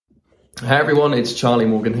Hey everyone, it's Charlie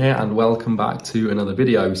Morgan here and welcome back to another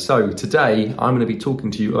video. So today I'm going to be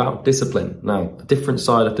talking to you about discipline. Now, a different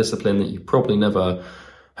side of discipline that you've probably never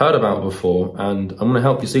heard about before, and I'm going to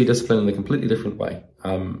help you see discipline in a completely different way.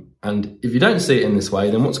 And if you don't see it in this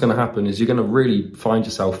way, then what's going to happen is you're going to really find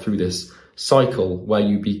yourself through this cycle where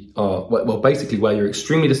where you're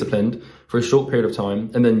extremely disciplined for a short period of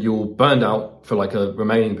time and then you're burned out for like a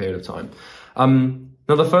remaining period of time.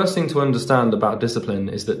 Now, the first thing to understand about discipline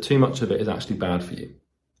is that too much of it is actually bad for you,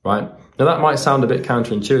 right? Now, that might sound a bit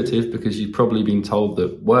counterintuitive because you've probably been told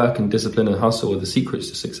that work and discipline and hustle are the secrets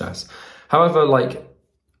to success. However,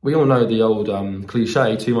 we all know the old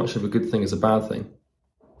cliche, too much of a good thing is a bad thing.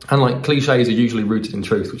 And cliches are usually rooted in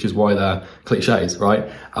truth, which is why they're cliches,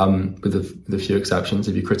 right? With a few exceptions.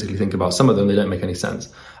 If you critically think about some of them, they don't make any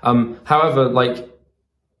sense. However,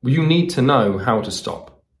 you need to know how to stop.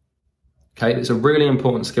 Okay, it's a really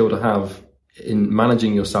important skill to have in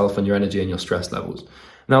managing yourself and your energy and your stress levels.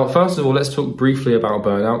 Now, first of all, let's talk briefly about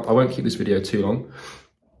burnout. I won't keep this video too long,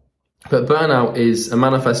 but burnout is a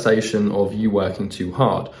manifestation of you working too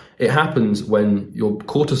hard. It happens when your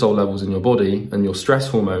cortisol levels in your body and your stress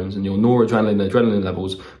hormones and your noradrenaline and adrenaline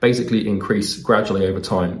levels basically increase gradually over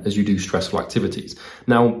time as you do stressful activities.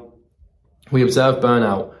 Now, we observe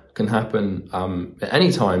burnout can happen at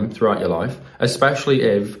any time throughout your life, especially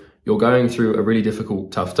if you're going through a really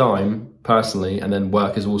difficult, tough time personally, and then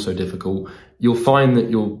work is also difficult. You'll find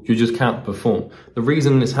that you just can't perform. The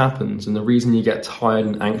reason this happens and the reason you get tired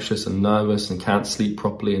and anxious and nervous and can't sleep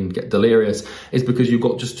properly and get delirious is because you've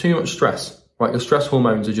got just too much stress, right? Your stress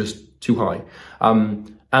hormones are just too high.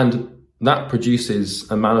 And that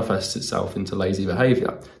produces and manifests itself into lazy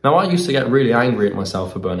behavior. Now, I used to get really angry at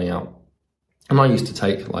myself for burning out. And I used to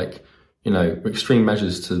take extreme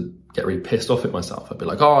measures to get really pissed off at myself. I'd be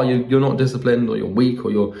like, oh, you're not disciplined, or you're weak, or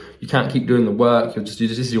you can't keep doing the work. This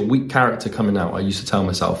is your weak character coming out. I used to tell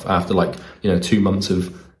myself after 2 months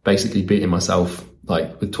of basically beating myself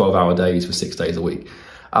with 12-hour days for 6 days a week.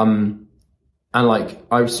 And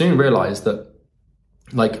I soon realized that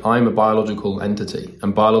I'm a biological entity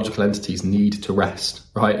and biological entities need to rest,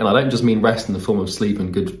 right? And I don't just mean rest in the form of sleep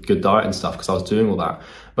and good diet and stuff, because I was doing all that,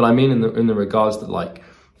 but I mean in the regards that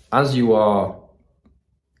as you are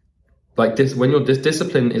when your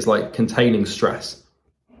discipline is containing stress,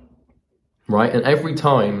 right? And every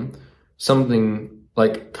time something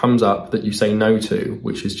comes up that you say no to,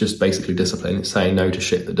 which is just basically discipline, it's saying no to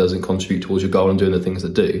shit that doesn't contribute towards your goal and doing the things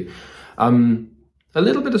that do, a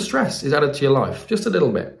little bit of stress is added to your life, just a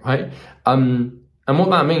little bit, right? And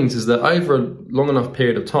what that means is that over a long enough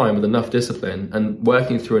period of time with enough discipline and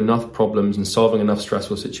working through enough problems and solving enough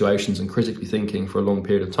stressful situations and critically thinking for a long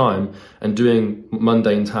period of time and doing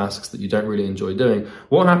mundane tasks that you don't really enjoy doing,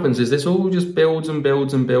 what happens is this all just builds and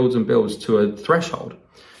builds and builds and builds to a threshold.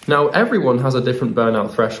 Now, everyone has a different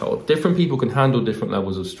burnout threshold. Different people can handle different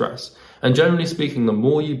levels of stress. And generally speaking, the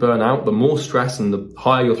more you burn out, the more stress and the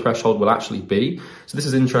higher your threshold will actually be. So this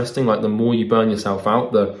is interesting, the more you burn yourself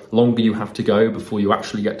out, the longer you have to go before you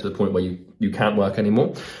actually get to the point where you can't work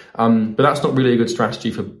anymore. But that's not really a good strategy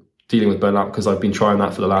for dealing with burnout, because I've been trying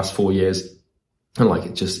that for the last 4 years. And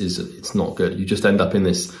it's not good. You just end up in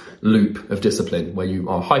this loop of discipline where you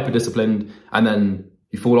are hyper disciplined and then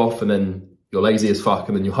you fall off and then you're lazy as fuck,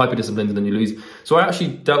 and then you're hyper-disciplined, and then you lose. So I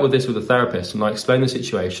actually dealt with this with a therapist, and I explained the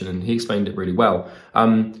situation, and he explained it really well.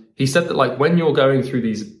 He said that when you're going through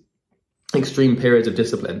these extreme periods of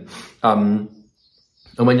discipline, and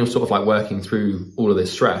when you're sort of working through all of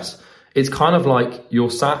this stress, it's kind of like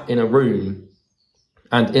you're sat in a room,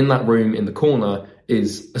 and in that room, in the corner,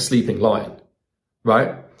 is a sleeping lion,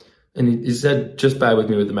 right? And he said, just bear with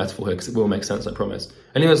me with the metaphor here, because it will make sense, I promise.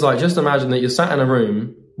 And he was like, just imagine that you're sat in a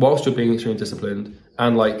room whilst you're being extremely disciplined,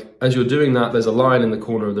 and as you're doing that, there's a lion in the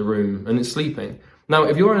corner of the room and it's sleeping. Now,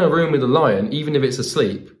 if you're in a room with a lion, even if it's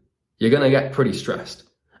asleep, you're going to get pretty stressed.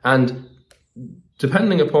 And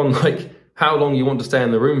depending upon how long you want to stay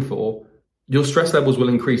in the room for, your stress levels will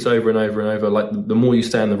increase over and over and over. The more you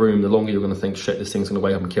stay in the room, the longer you're going to think, shit, this thing's going to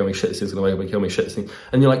wake up and kill me, shit, this thing's going to wake up and kill me, shit, this thing.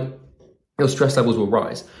 And your stress levels will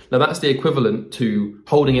rise. Now, that's the equivalent to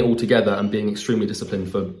holding it all together and being extremely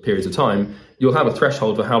disciplined for periods of time. You'll have a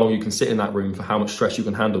threshold for how long you can sit in that room, for how much stress you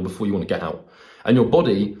can handle before you want to get out. And your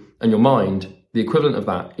body and your mind, the equivalent of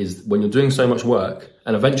that is when you're doing so much work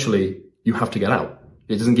and eventually you have to get out.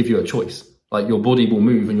 It doesn't give you a choice. Your body will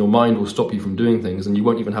move and your mind will stop you from doing things, and you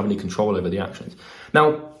won't even have any control over the actions.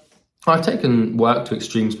 Now, I've taken work to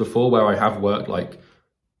extremes before, where I have worked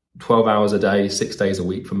 12 hours a day, 6 days a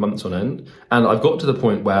week for months on end. And I've got to the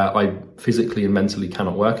point where I physically and mentally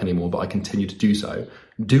cannot work anymore, but I continue to do so.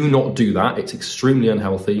 Do not do that. It's extremely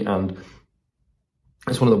unhealthy. And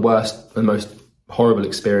It's one of the worst and most horrible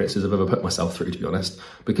experiences I've ever put myself through, to be honest,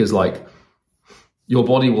 because like your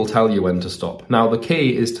body will tell you when to stop. Now, the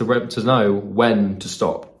key is to know when to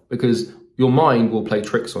stop, because your mind will play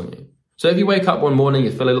tricks on you. So if you wake up one morning,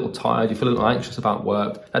 you feel a little tired, you feel a little anxious about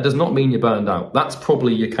work, that does not mean you're burned out. That's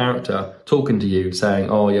probably your character talking to you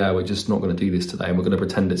saying, oh yeah, we're just not going to do this today and we're going to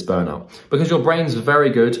pretend it's burnout. Because your brain's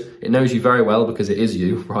very good, it knows you very well because it is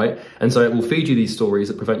you, right? And so it will feed you these stories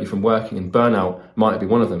that prevent you from working, and burnout might be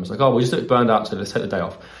one of them. It's like, oh, we're just a bit burned out, so let's take the day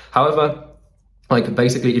off. However, like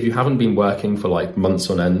basically, if you haven't been working for like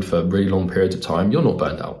months on end for really long periods of time, you're not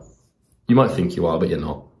burned out. You might think you are, but you're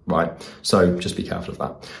not. Right? So just be careful of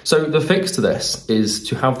that. So the fix to this is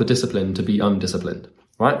to have the discipline to be undisciplined,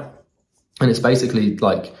 right? And it's basically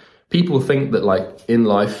like, people think that like in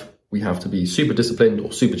life, we have to be super disciplined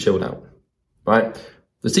or super chilled out, right?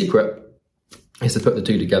 The secret is to put the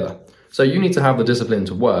two together. So you need to have the discipline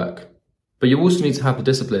to work, but you also need to have the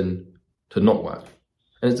discipline to not work.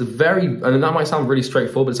 And it's and that might sound really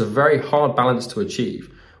straightforward, but it's a very hard balance to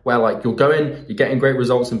achieve, where like you're getting great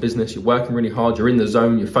results in business, you're working really hard, you're in the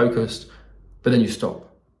zone, you're focused, but then you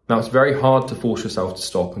stop. Now, it's very hard to force yourself to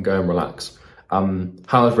stop and go and relax.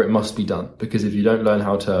 However, it must be done, because if you don't learn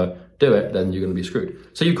how to do it, then you're going to be screwed.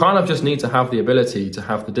 So you kind of just need to have the ability to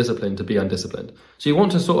have the discipline to be undisciplined. So you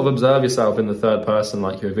want to sort of observe yourself in the third person,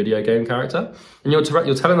 like you're a video game character, and you're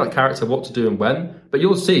telling that character what to do and when, but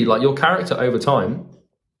you'll see like your character over time,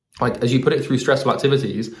 like as you put it through stressful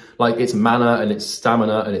activities, like its mana and its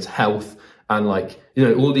stamina and its health and like, you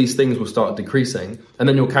know, all these things will start decreasing, and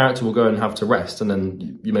then your character will go and have to rest, and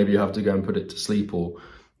then maybe you have to go and put it to sleep or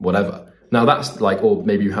whatever. Now that's like, or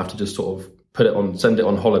maybe you have to just sort of send it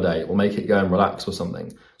on holiday or make it go and relax or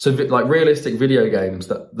something. So like realistic video games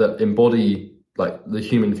that embody like the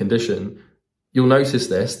human condition, you'll notice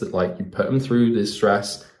this, that like you put them through this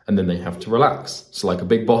stress and then they have to relax. So like a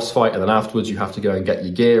big boss fight, and then afterwards you have to go and get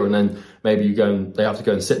your gear, and then maybe they have to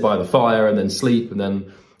go and sit by the fire and then sleep and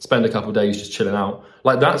then spend a couple of days just chilling out.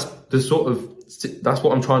 Like that's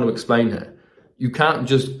what I'm trying to explain here. You can't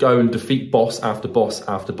just go and defeat boss after boss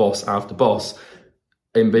after boss after boss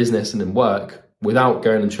in business and in work without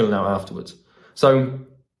going and chilling out afterwards. So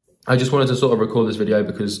I just wanted to sort of record this video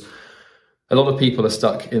because a lot of people are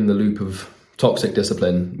stuck in the loop of toxic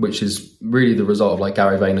discipline, which is really the result of like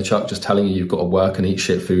Gary Vaynerchuk just telling you you've got to work and eat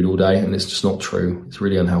shit food all day, and it's just not true. It's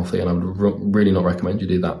really unhealthy, and I would really not recommend you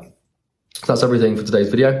do that. So that's everything for today's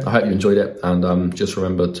video. I hope you enjoyed it, and just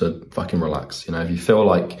remember to fucking relax. You know, if you feel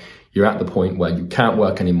like you're at the point where you can't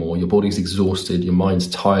work anymore, your body's exhausted, your mind's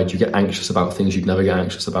tired, you get anxious about things you'd never get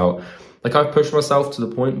anxious about. Like I've pushed myself to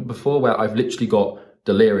the point before where I've literally got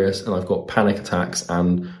delirious and I've got panic attacks,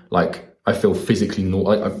 and like I feel physically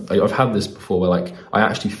I've had this before where like I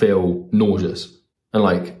actually feel nauseous. And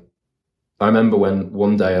like I remember when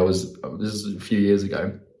one day this is a few years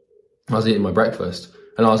ago, I was eating my breakfast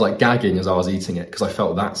and I was like gagging as I was eating it because I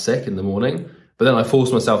felt that sick in the morning. But then I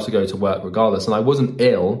forced myself to go to work regardless, and I wasn't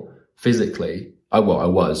ill physically. I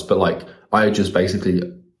was, but like I just basically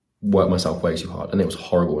worked myself way too hard, and it was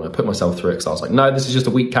horrible. And I put myself through it because I was like, no, this is just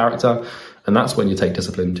a weak character. And that's when you take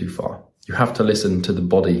discipline too far. You have to listen to the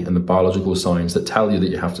body and the biological signs that tell you that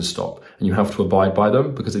you have to stop, and you have to abide by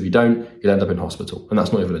them, because if you don't, you'll end up in hospital. And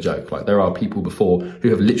that's not even a joke. Like there are people before who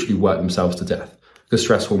have literally worked themselves to death, because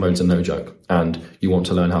stress hormones are no joke, and you want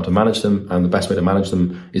to learn how to manage them. And the best way to manage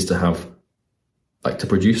them is to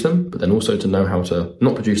produce them, but then also to know how to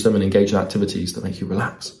not produce them and engage in activities that make you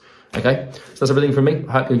relax. Okay, so that's everything from me.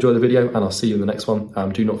 I hope you enjoyed the video, and I'll see you in the next one.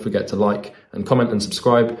 Do not forget to like and comment and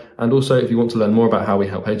subscribe. And also, if you want to learn more about how we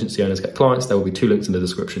help agency owners get clients, there will be 2 links in the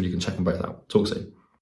description. You can check them both out. Talk soon.